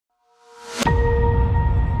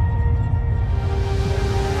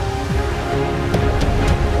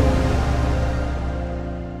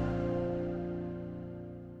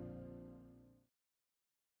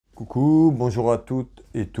Coucou, bonjour à toutes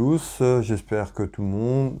et tous, j'espère que tout le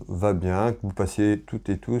monde va bien, que vous passez toutes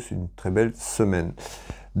et tous une très belle semaine.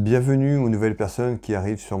 Bienvenue aux nouvelles personnes qui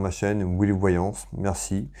arrivent sur ma chaîne Will-Voyance,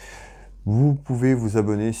 merci. Vous pouvez vous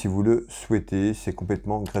abonner si vous le souhaitez, c'est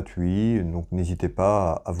complètement gratuit, donc n'hésitez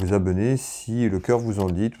pas à vous abonner si le cœur vous en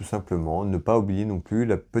dit, tout simplement. Ne pas oublier non plus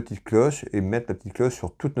la petite cloche et mettre la petite cloche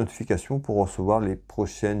sur toute notification pour recevoir les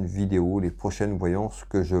prochaines vidéos, les prochaines voyances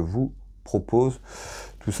que je vous propose,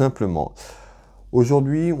 tout simplement.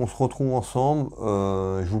 Aujourd'hui, on se retrouve ensemble.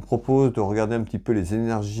 Je vous propose de regarder un petit peu les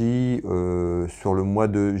énergies sur le mois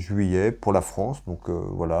de juillet pour la France. Donc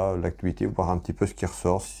voilà, l'actualité, voir un petit peu ce qui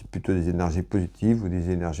ressort, si c'est plutôt des énergies positives ou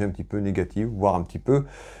des énergies un petit peu négatives, voir un petit peu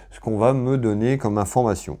ce qu'on va me donner comme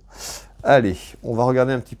information. Allez, on va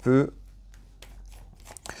regarder un petit peu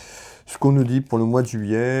ce qu'on nous dit pour le mois de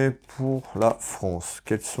juillet pour la France.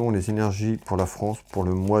 Quelles sont les énergies pour la France pour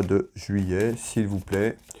le mois de juillet, s'il vous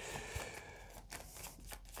plaît?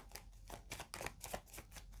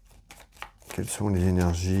 Quelles sont les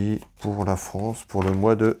énergies pour la France pour le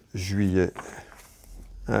mois de juillet?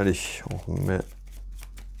 Allez,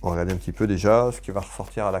 on va regarder un petit peu déjà ce qui va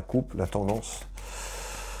ressortir à la coupe, la tendance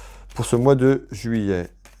pour ce mois de juillet.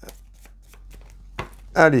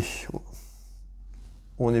 Allez,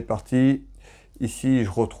 on est parti. Ici, je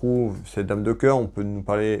retrouve cette dame de cœur. On peut nous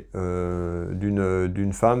parler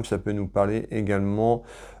d'une femme. Ça peut nous parler également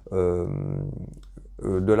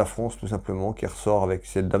de la France, tout simplement, qui ressort avec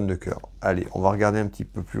cette dame de cœur. Allez, on va regarder un petit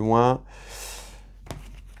peu plus loin.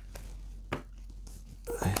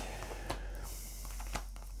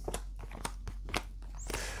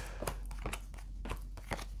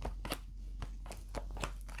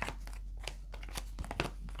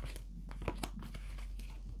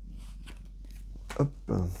 Hop.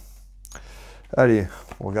 Allez,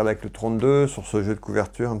 on regarde avec le 32 sur ce jeu de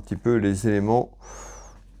couverture un petit peu les éléments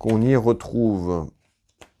qu'on y retrouve.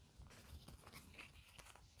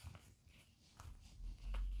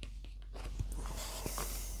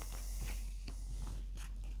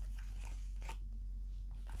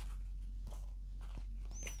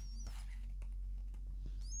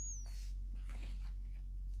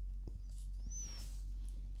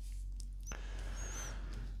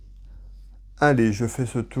 Allez, je fais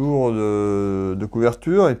ce tour de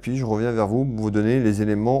couverture et puis je reviens vers vous pour vous donner les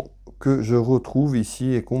éléments que je retrouve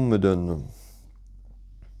ici et qu'on me donne.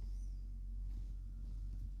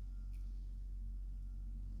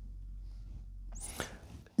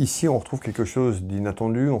 Ici, on retrouve quelque chose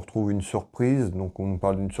d'inattendu, on retrouve une surprise. Donc, on nous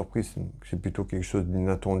parle d'une surprise, c'est plutôt quelque chose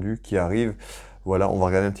d'inattendu qui arrive. Voilà, on va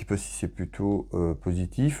regarder un petit peu si c'est plutôt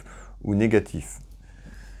positif ou négatif.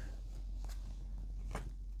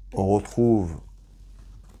 On retrouve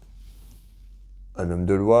un homme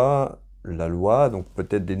de loi, la loi, donc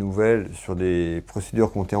peut-être des nouvelles sur des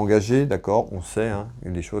procédures qui ont été engagées, d'accord, on sait, hein, il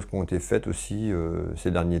y a des choses qui ont été faites aussi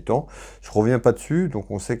ces derniers temps. Je ne reviens pas dessus,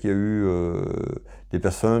 donc on sait qu'il y a eu des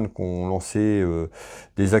personnes qui ont lancé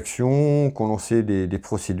des actions, qui ont lancé des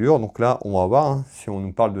procédures. Donc là, on va voir, hein, si on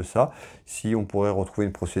nous parle de ça, si on pourrait retrouver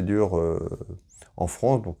une procédure en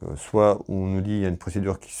France. Donc soit on nous dit qu'il y a une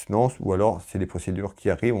procédure qui se lance, ou alors c'est des procédures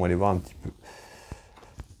qui arrivent, on va les voir un petit peu.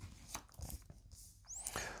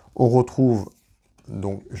 On retrouve,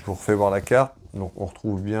 donc je vous refais voir la carte, donc on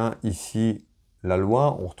retrouve bien ici la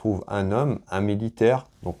loi, on retrouve un homme, un militaire,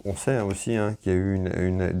 donc on sait hein, aussi hein, qu'il y a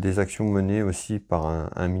eu des actions menées aussi par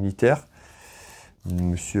un militaire,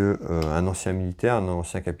 monsieur, un ancien militaire, un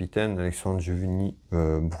ancien capitaine, Alexandre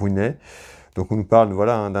Brunet. Donc on nous parle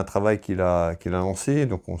voilà, hein, d'un travail qu'il a lancé,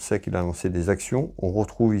 donc on sait qu'il a lancé des actions. On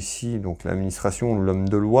retrouve ici donc l'administration, l'homme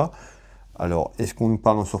de loi. Alors, est-ce qu'on nous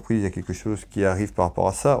parle en surprise? Il y a quelque chose qui arrive par rapport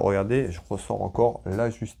à ça. Regardez, je ressors encore la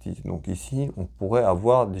justice. Donc ici, on pourrait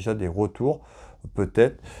avoir déjà des retours,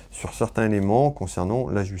 peut-être, sur certains éléments concernant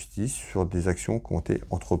la justice, sur des actions qui ont été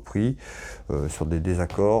entreprises, sur des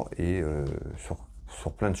désaccords et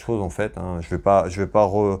sur plein de choses, en fait. Hein. Je vais pas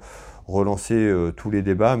relancer tous les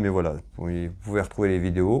débats, mais voilà, vous pouvez retrouver les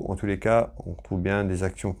vidéos. En tous les cas, on retrouve bien des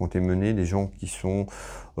actions qui ont été menées, des gens qui sont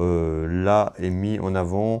là et mis en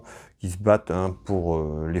avant, qui se battent hein, pour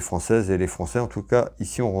les Françaises et les Français. En tout cas,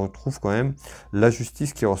 ici, on retrouve quand même la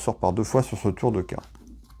justice qui ressort par deux fois sur ce tour de carte.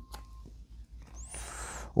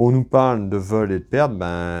 On nous parle de vol et de perte,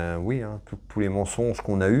 ben oui, hein, tous les mensonges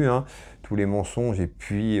qu'on a eus, hein, tous les mensonges et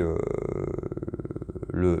puis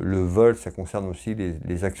le vol, ça concerne aussi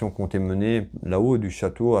les actions qui ont été menées là-haut du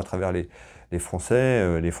château à travers les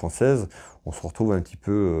Français, les Françaises. On se retrouve un petit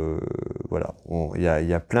peu, voilà, il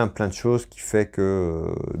y a plein de choses qui fait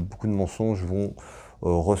que beaucoup de mensonges vont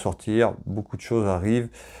ressortir, beaucoup de choses arrivent.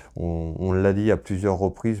 On l'a dit à plusieurs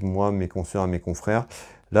reprises, moi, mes consoeurs et mes confrères,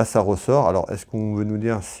 Là, ça ressort. Alors, est-ce qu'on veut nous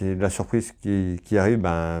dire c'est la surprise qui arrive?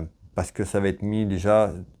 Ben, parce que ça va être mis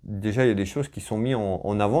déjà, il y a des choses qui sont mises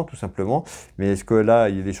en avant, tout simplement. Mais est-ce que là,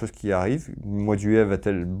 il y a des choses qui arrivent?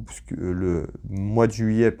 Le mois de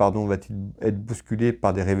juillet, pardon, va-t-il être bousculé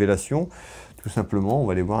par des révélations? Tout simplement, on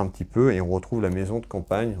va les voir un petit peu et on retrouve la maison de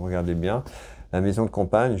campagne. Regardez bien. La maison de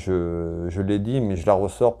campagne, je l'ai dit, mais je la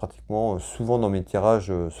ressors pratiquement souvent dans mes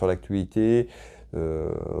tirages sur l'actualité,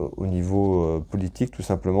 au niveau politique, tout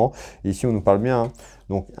simplement. Et ici, on nous parle bien, hein.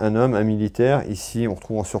 Donc, un homme, un militaire. Ici, on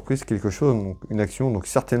retrouve en surprise quelque chose, donc une action. Donc,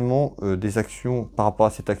 certainement, des actions par rapport à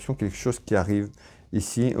cette action, quelque chose qui arrive.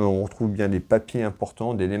 Ici, on retrouve bien des papiers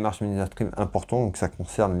importants, des démarches administratives importantes. Donc, ça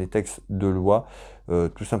concerne les textes de loi,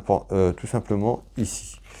 tout simplement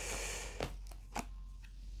ici.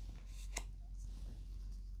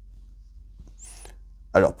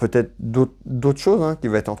 Alors peut-être d'autres choses, hein, qui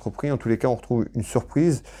va être entrepris. En tous les cas, on retrouve une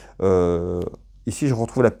surprise. Ici, je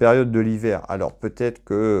retrouve la période de l'hiver. Alors peut-être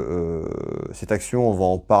que cette action, on va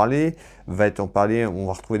en parler, on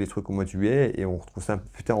va retrouver des trucs au mois de juillet et on retrouve ça un peu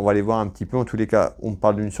plus tard. On va aller voir un petit peu. En tous les cas, on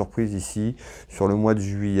parle d'une surprise ici sur le mois de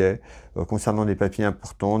juillet concernant des papiers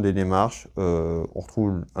importants, des démarches. On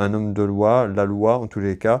retrouve un homme de loi, la loi en tous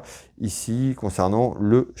les cas, ici concernant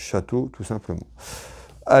le château tout simplement.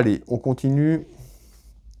 Allez, on continue.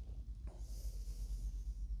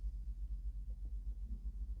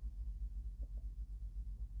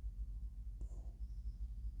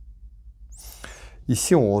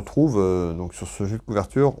 Ici, on retrouve, donc sur ce jeu de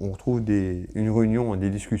couverture, on retrouve une réunion, des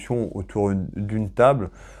discussions autour d'une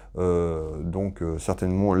table,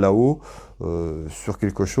 certainement là-haut, sur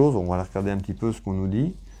quelque chose. On va regarder un petit peu ce qu'on nous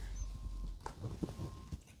dit.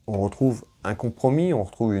 On retrouve un compromis, on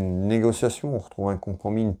retrouve une négociation, on retrouve un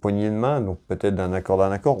compromis, une poignée de main, donc peut-être d'un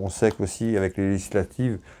accord. On sait qu'aussi avec les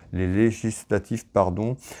législatives,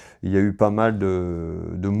 pardon, il y a eu pas mal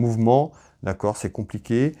de mouvements. D'accord, c'est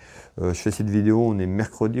compliqué. Je fais cette vidéo, on est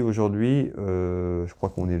mercredi aujourd'hui, je crois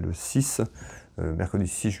qu'on est le 6, mercredi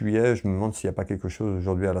 6 juillet. Je me demande s'il n'y a pas quelque chose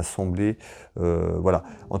aujourd'hui à l'Assemblée. Voilà.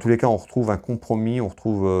 En tous les cas, on retrouve un compromis, on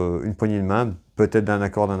retrouve une poignée de main, peut-être d'un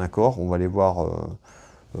accord. On va aller voir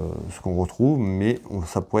ce qu'on retrouve, mais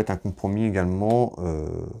ça pourrait être un compromis également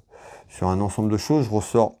sur un ensemble de choses. Je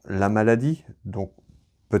ressors la maladie, donc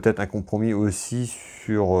peut-être un compromis aussi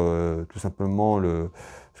sur tout simplement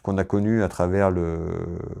ce qu'on a connu à travers le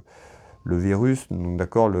virus. Donc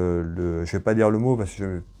d'accord, je vais pas dire le mot parce que je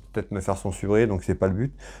vais peut-être me faire censurer, donc c'est pas le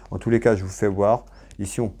but. En tous les cas, je vous fais voir.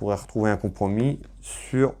 Ici, on pourrait retrouver un compromis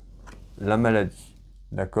sur la maladie.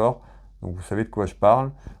 D'accord? Donc vous savez de quoi je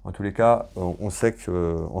parle. En tous les cas, on sait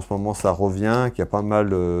qu'en ce moment ça revient, qu'il y a pas mal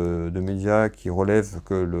de médias qui relèvent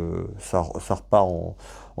que ça repart en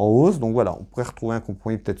hausse. Donc voilà, on pourrait retrouver un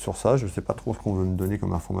compromis peut-être sur ça. Je ne sais pas trop ce qu'on veut me donner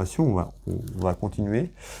comme information. On va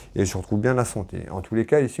continuer. Et je retrouve bien la santé. En tous les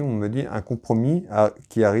cas, ici, on me dit un compromis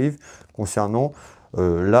qui arrive concernant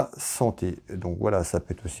la santé. Donc voilà, ça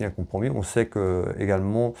peut être aussi un compromis. On sait que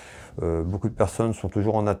également beaucoup de personnes sont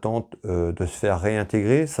toujours en attente de se faire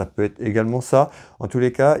réintégrer. Ça peut être également ça. En tous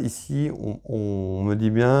les cas, ici, on me dit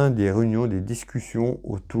bien des réunions, des discussions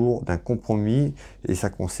autour d'un compromis et ça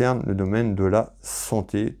concerne le domaine de la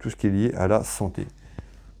santé, tout ce qui est lié à la santé.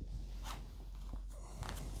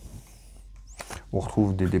 On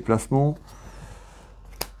retrouve des déplacements.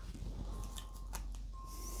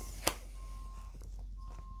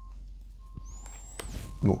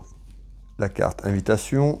 Bon, la carte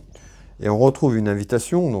invitation, et on retrouve une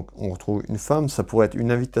invitation, donc on retrouve une femme, ça pourrait être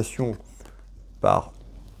une invitation par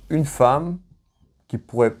une femme qui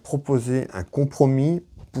pourrait proposer un compromis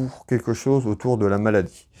pour quelque chose autour de la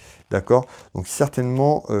maladie. D'accord? Donc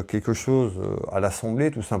certainement quelque chose à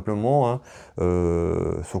l'Assemblée, tout simplement. Hein,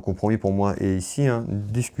 son compromis pour moi est ici. Hein,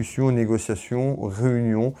 discussion, négociation,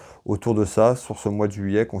 réunion autour de ça sur ce mois de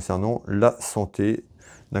juillet concernant la santé.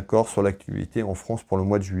 D'accord, sur l'activité en France pour le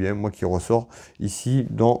mois de juillet, moi qui ressort ici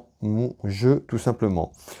dans mon jeu tout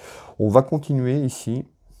simplement. On va continuer ici.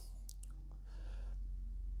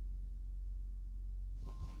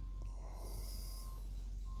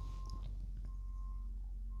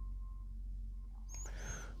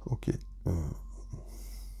 Ok.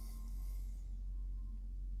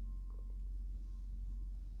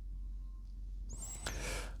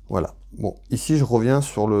 Voilà. Bon, ici je reviens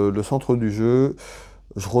sur le centre du jeu.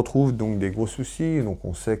 Je retrouve donc des gros soucis, donc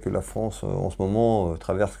on sait que la France en ce moment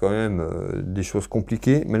traverse quand même des choses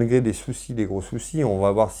compliquées, malgré des soucis, des gros soucis. On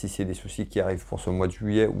va voir si c'est des soucis qui arrivent pour ce mois de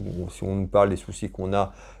juillet ou si on nous parle des soucis qu'on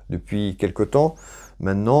a depuis quelque temps.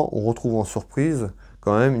 Maintenant, on retrouve en surprise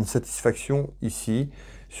quand même une satisfaction ici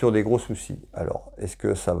sur des gros soucis. Alors, est-ce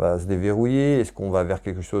que ça va se déverrouiller? Est-ce qu'on va vers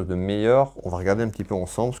quelque chose de meilleur? On va regarder un petit peu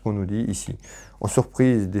ensemble ce qu'on nous dit ici. En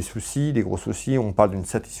surprise, des soucis, des gros soucis, on parle d'une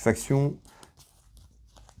satisfaction.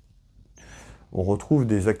 On retrouve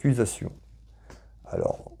des accusations.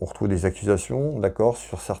 Alors, on retrouve des accusations, d'accord,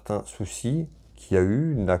 sur certains soucis qu'il y a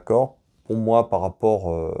eu, d'accord, pour moi, par rapport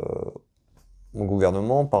au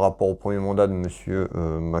gouvernement, par rapport au premier mandat de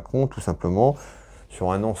M. Macron, tout simplement,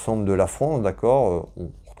 sur un ensemble de la France, d'accord. On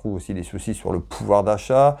retrouve aussi des soucis sur le pouvoir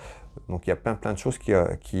d'achat, donc il y a plein de choses qui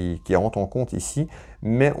rentrent en compte ici,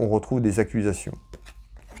 mais on retrouve des accusations.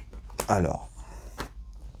 Alors,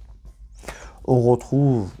 on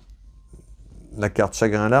retrouve la carte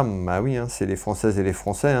chagrin larme, bah oui, hein, c'est les Françaises et les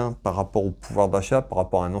Français, hein, par rapport au pouvoir d'achat, par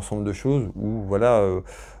rapport à un ensemble de choses où, voilà,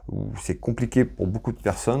 où c'est compliqué pour beaucoup de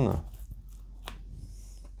personnes.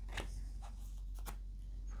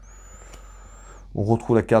 On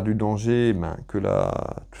retrouve la carte du danger, ben, que là,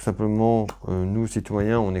 tout simplement, nous,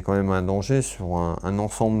 citoyens, on est quand même un danger sur un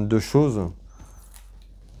ensemble de choses.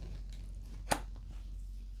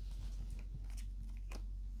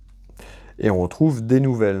 Et on retrouve des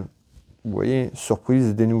nouvelles. Vous voyez,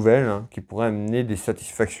 surprise, des nouvelles hein, qui pourraient amener des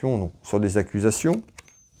satisfactions donc, sur des accusations.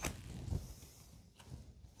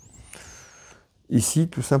 Ici,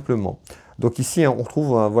 tout simplement. Donc ici, on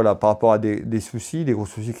retrouve, voilà, par rapport à des soucis, des gros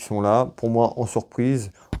soucis qui sont là, pour moi, en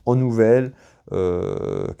surprise, en nouvelle,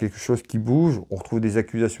 quelque chose qui bouge, on retrouve des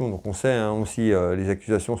accusations, donc on sait hein, aussi, les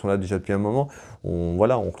accusations sont là déjà depuis un moment,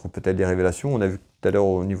 voilà, on retrouve peut-être des révélations, on a vu tout à l'heure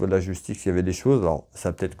au niveau de la justice, il y avait des choses, alors ça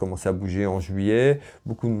a peut-être commencé à bouger en juillet,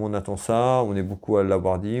 beaucoup de monde attend ça, on est beaucoup à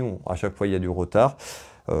l'avoir dit, à chaque fois il y a du retard.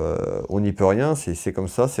 On n'y peut rien, c'est comme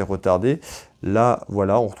ça, c'est retardé. Là,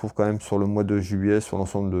 voilà, on retrouve quand même sur le mois de juillet, sur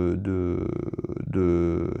l'ensemble de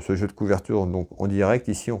ce jeu de couverture, donc en direct,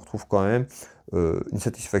 ici, on retrouve quand même une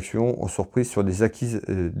satisfaction en surprise sur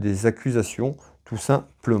des accusations, tout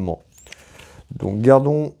simplement. Donc,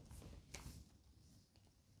 gardons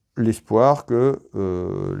l'espoir que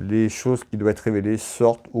les choses qui doivent être révélées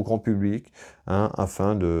sortent au grand public hein,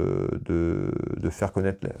 afin de faire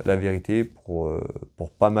connaître la vérité pour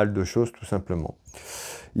pas mal de choses tout simplement.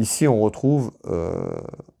 Ici on retrouve,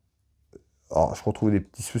 alors je retrouve des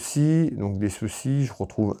petits soucis, donc des soucis, je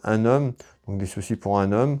retrouve un homme, donc des soucis pour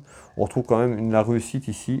un homme. On retrouve quand même la réussite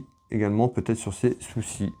ici également peut-être sur ces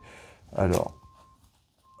soucis.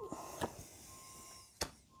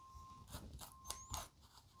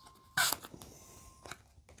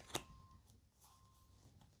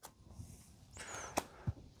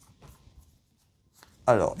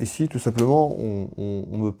 Alors, ici, tout simplement,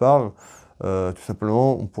 on me parle, tout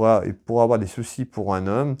simplement, il pourra avoir des soucis pour un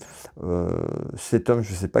homme. Cet homme,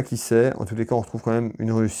 je ne sais pas qui c'est. En tous les cas, on retrouve quand même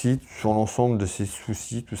une réussite sur l'ensemble de ces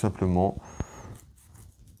soucis, tout simplement.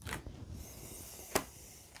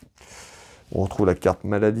 On retrouve la carte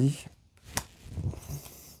maladie.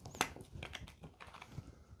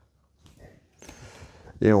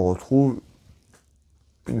 Et on retrouve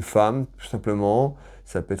une femme, tout simplement.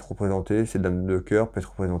 Ça peut être représenté, cette dame de cœur peut être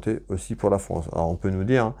représentée aussi pour la France. Alors on peut nous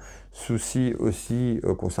dire, hein, souci aussi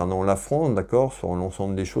concernant la France, d'accord, sur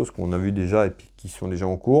l'ensemble des choses qu'on a vues déjà et puis qui sont déjà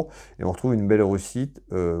en cours. Et on retrouve une belle réussite,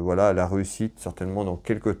 voilà, la réussite certainement dans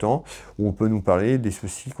quelques temps, où on peut nous parler des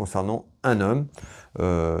soucis concernant un homme,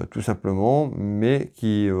 tout simplement, mais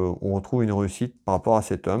on retrouve une réussite par rapport à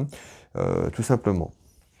cet homme, tout simplement.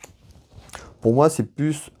 Pour moi, c'est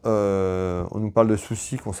plus, on nous parle de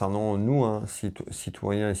soucis concernant nous, hein,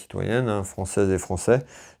 citoyens et citoyennes, hein, françaises et français,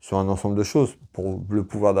 sur un ensemble de choses. Pour le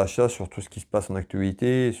pouvoir d'achat, sur tout ce qui se passe en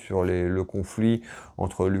actualité, sur le conflit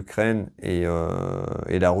entre l'Ukraine et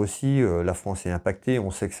la Russie, la France est impactée.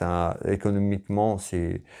 On sait que ça, économiquement,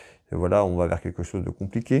 voilà, on va vers quelque chose de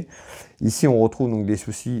compliqué. Ici, on retrouve donc des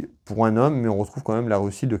soucis pour un homme, mais on retrouve quand même la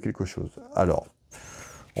réussite de quelque chose. Alors,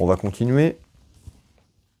 on va continuer.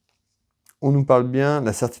 On nous parle bien de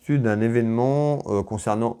la certitude d'un événement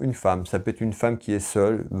concernant une femme. Ça peut être une femme qui est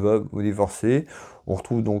seule, veuve ou divorcée. On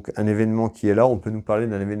retrouve donc un événement qui est là. On peut nous parler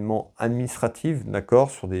d'un événement administratif, d'accord,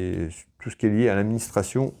 sur tout ce qui est lié à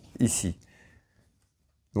l'administration ici.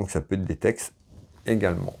 Donc ça peut être des textes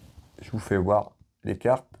également. Je vous fais voir les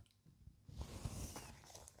cartes.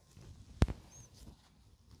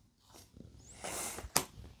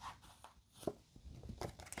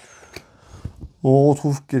 On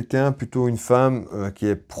retrouve quelqu'un, plutôt une femme qui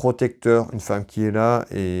est protecteur, une femme qui est là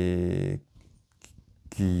et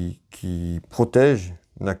qui protège,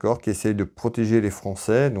 d'accord, qui essaye de protéger les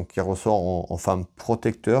Français, donc qui ressort en femme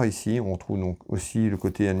protecteur ici. On trouve donc aussi le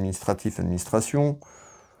côté administratif, administration.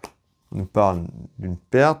 On nous parle d'une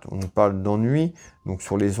perte, on nous parle d'ennui. Donc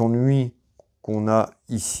sur les ennuis qu'on a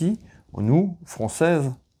ici, nous,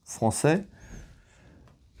 Françaises, Français,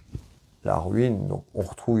 la ruine, donc on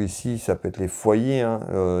retrouve ici, ça peut être les foyers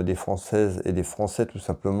hein, des Françaises et des Français tout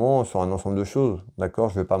simplement, sur un ensemble de choses, d'accord?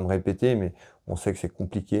 Je ne vais pas me répéter, mais on sait que c'est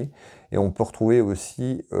compliqué. Et on peut retrouver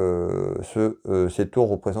aussi, ces tours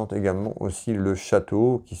représentent également aussi le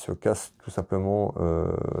château qui se casse tout simplement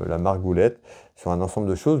la margoulette sur un ensemble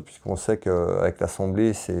de choses, puisqu'on sait qu'avec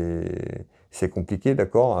l'Assemblée, c'est compliqué,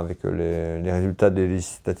 d'accord? Avec les résultats des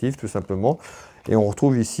législatives tout simplement. Et on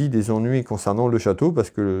retrouve ici des ennuis concernant le château, parce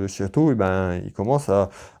que le château, eh ben, il commence à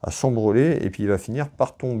chambreler, et puis il va finir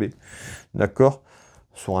par tomber, d'accord?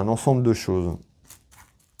 Sur un ensemble de choses.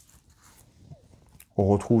 On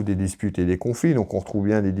retrouve des disputes et des conflits, donc on retrouve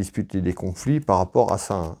bien des disputes et des conflits par rapport à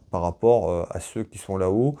ça, hein, par rapport à ceux qui sont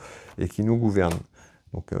là-haut et qui nous gouvernent.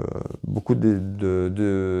 Donc beaucoup de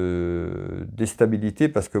déstabilité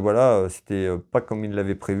parce que voilà, c'était pas comme il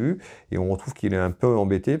l'avait prévu et on retrouve qu'il est un peu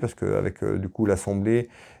embêté parce qu'avec du coup l'Assemblée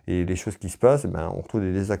et les choses qui se passent, ben, on retrouve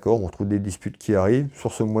des désaccords, on retrouve des disputes qui arrivent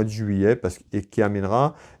sur ce mois de juillet et qui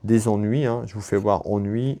amènera des ennuis. Hein. Je vous fais voir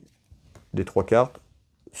ennuis des 3 cartes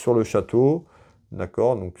sur le château.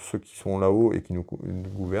 D'accord, donc ceux qui sont là-haut et qui nous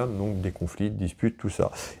gouvernent, donc des conflits, des disputes, tout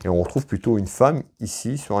ça. Et on retrouve plutôt une femme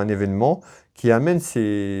ici sur un événement qui amène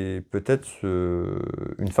peut-être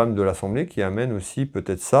une femme de l'Assemblée qui amène aussi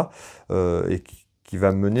peut-être ça et qui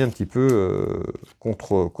va mener un petit peu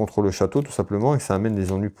contre le château tout simplement et que ça amène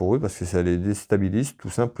des ennuis pour eux parce que ça les déstabilise tout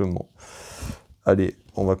simplement. Allez,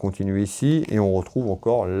 on va continuer ici et on retrouve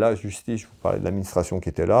encore la justice. Je vous parlais de l'administration qui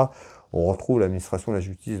était là. On retrouve l'administration de la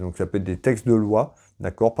justice. Donc ça peut être des textes de loi,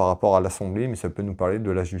 d'accord, par rapport à l'Assemblée, mais ça peut nous parler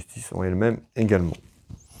de la justice en elle-même également.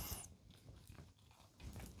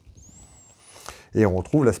 Et on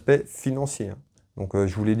retrouve l'aspect financier. Donc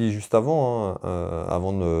je vous l'ai dit juste avant,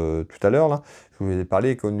 hein, tout à l'heure, là, je vous ai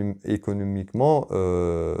parlé économiquement,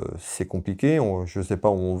 c'est compliqué, je ne sais pas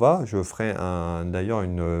où on va. Je ferai d'ailleurs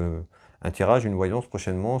un tirage, une voyance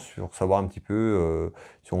prochainement sur savoir un petit peu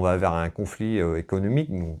si on va vers un conflit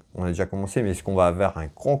économique. Donc, on a déjà commencé, mais est-ce qu'on va vers un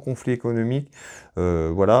grand conflit économique?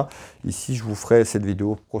 Voilà. Ici, je vous ferai cette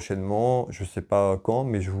vidéo prochainement. Je ne sais pas quand,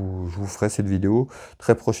 mais je vous ferai cette vidéo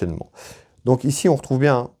très prochainement. Donc ici, on retrouve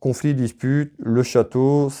bien conflit, dispute, le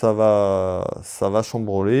château, ça va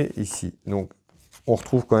chambreler ici. Donc on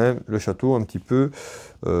retrouve quand même le château un petit peu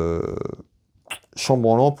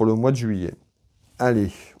chambranlant pour le mois de juillet.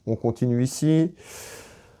 Allez, on continue ici.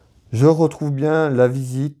 Je retrouve bien la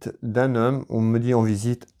visite d'un homme. On me dit en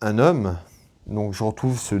visite un homme. Donc je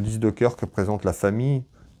retrouve ce 10 de cœur que présente la famille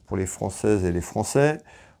pour les Françaises et les Français.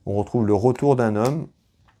 On retrouve le retour d'un homme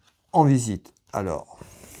en visite. Alors...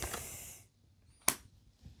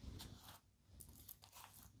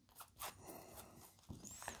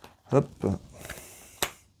 Hop.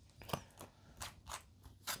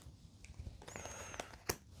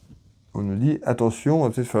 On nous dit, attention, il va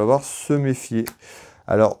peut-être falloir se méfier.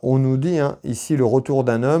 Alors, on nous dit hein, ici le retour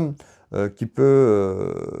d'un homme qui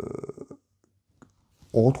peut...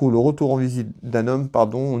 on retrouve le retour en visite d'un homme,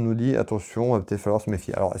 pardon, on nous dit, attention, il va peut-être falloir se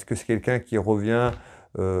méfier. Alors, est-ce que c'est quelqu'un qui revient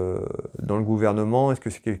dans le gouvernement? Est-ce que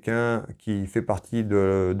c'est quelqu'un qui fait partie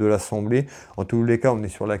de l'Assemblée? En tous les cas, on est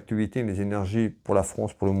sur l'actualité, les énergies pour la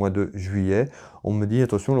France pour le mois de juillet. On me dit,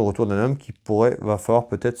 attention, le retour d'un homme qui va falloir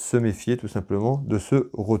peut-être se méfier tout simplement de ce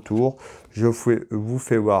retour. Je vous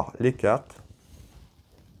fais voir les cartes.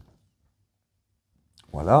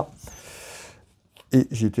 Voilà. Et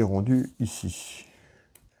j'ai été rendu ici.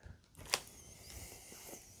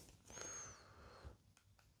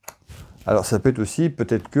 Alors ça peut être aussi,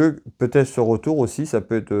 peut-être ce retour aussi, ça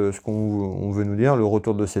peut être ce qu'on veut nous dire, le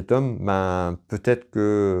retour de cet homme, ben, peut-être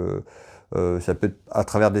que ça peut être à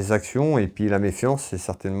travers des actions, et puis la méfiance, c'est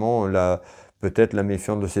certainement peut-être la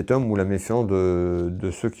méfiance de cet homme ou la méfiance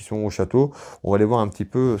de ceux qui sont au château. On va aller voir un petit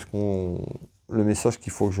peu le message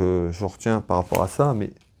qu'il faut que je retiens par rapport à ça,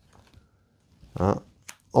 mais hein,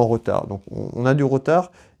 en retard. Donc on a du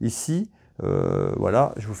retard ici.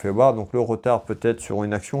 Voilà, je vous fais voir, donc le retard peut-être sur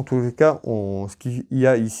une action. En tous les cas, ce qu'il y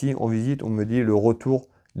a ici en visite, on me dit le retour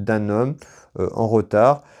d'un homme en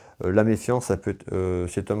retard. La méfiance, ça peut être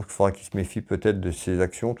cet homme qu'il faudra qu'il se méfie peut-être de ses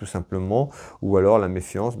actions tout simplement, ou alors la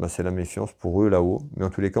méfiance, bah, c'est la méfiance pour eux là-haut. Mais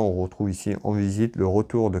en tous les cas, on retrouve ici en visite le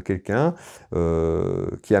retour de quelqu'un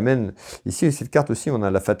qui amène, ici cette carte aussi, on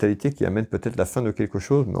a la fatalité qui amène peut-être la fin de quelque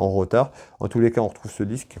chose, mais en retard. En tous les cas, on retrouve ce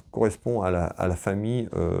disque qui correspond à la famille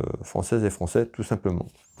française et français tout simplement.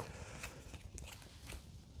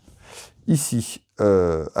 Ici,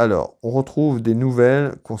 alors, on retrouve des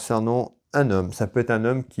nouvelles concernant un homme. Ça peut être un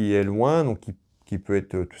homme qui est loin, donc qui peut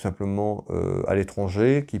être tout simplement à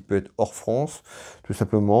l'étranger, qui peut être hors France, tout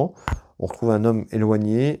simplement. On retrouve un homme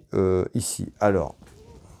éloigné ici. Alors,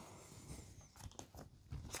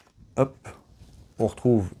 hop, on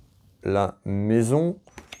retrouve la maison.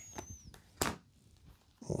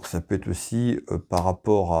 Bon, ça peut être aussi par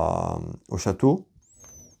rapport au château.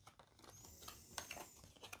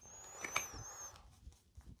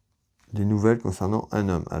 Des nouvelles concernant un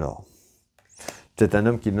homme. Alors, peut-être un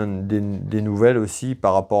homme qui donne des nouvelles aussi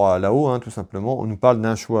par rapport à là-haut, hein, tout simplement. On nous parle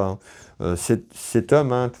d'un choix. Hein. Cet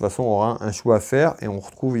homme, hein, de toute façon, aura un choix à faire. Et on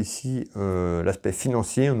retrouve ici l'aspect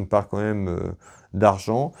financier. On nous parle quand même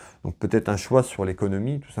d'argent. Donc peut-être un choix sur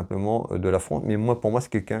l'économie, tout simplement, de la France. Mais moi, pour moi, c'est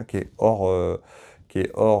quelqu'un qui est hors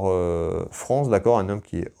France, d'accord, un homme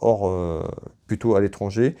qui est plutôt à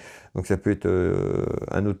l'étranger. Donc ça peut être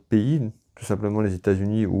un autre pays, tout simplement les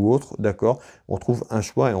États-Unis ou autre, d'accord. On retrouve un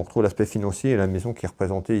choix et on retrouve l'aspect financier et la maison qui est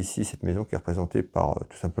représentée ici, cette maison qui est représentée par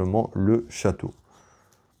tout simplement le château.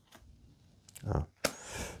 Voilà.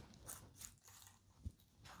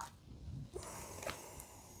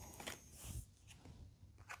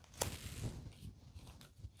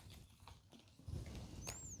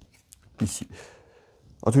 Ici.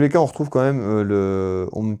 En tous les cas, on retrouve quand même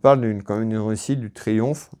on me parle quand même d'une réussite, du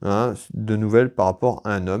triomphe, hein, de nouvelles par rapport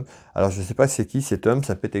à un homme. Alors, je ne sais pas c'est qui cet homme,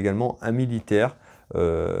 ça peut être également un militaire. Pour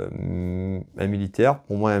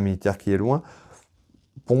moi, un militaire qui est loin.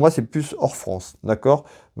 Pour moi, c'est plus hors France, d'accord?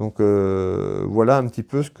 Donc, voilà un petit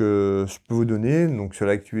peu ce que je peux vous donner. Donc, sur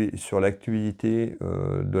l'actualité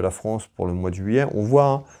de la France pour le mois de juillet, on voit,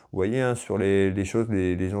 hein, vous voyez, hein, sur les choses,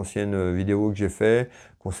 les anciennes vidéos que j'ai fait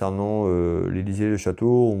concernant l'Élysée, le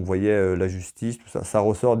château, on voyait la justice, tout ça. Ça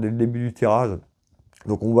ressort dès le début du tirage.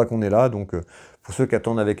 Donc, on voit qu'on est là. Donc, pour ceux qui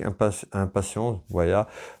attendent avec impatience, voilà,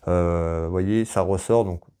 voyez, ça ressort.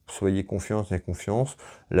 Donc, soyez confiance et confiance.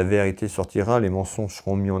 La vérité sortira, les mensonges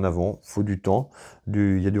seront mis en avant. Il faut du temps,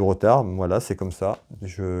 il y a du retard. Voilà, c'est comme ça.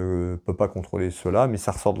 Je ne peux pas contrôler cela, mais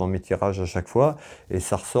ça ressort dans mes tirages à chaque fois. Et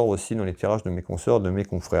ça ressort aussi dans les tirages de mes consoeurs, de mes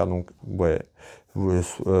confrères. Donc, ouais,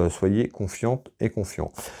 soyez confiantes et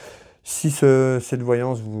confiants. Si cette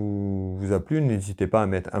voyance vous a plu, n'hésitez pas à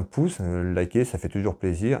mettre un pouce, liker, ça fait toujours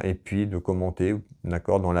plaisir. Et puis de commenter,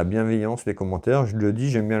 d'accord, dans la bienveillance, les commentaires. Je le dis,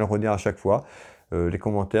 j'aime bien le redire à chaque fois. Les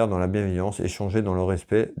commentaires dans la bienveillance, échanger dans le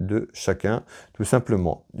respect de chacun, tout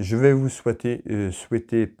simplement. Je vais vous souhaiter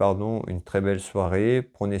une très belle soirée.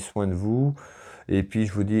 Prenez soin de vous. Et puis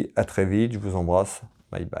je vous dis à très vite. Je vous embrasse.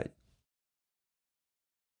 Bye bye.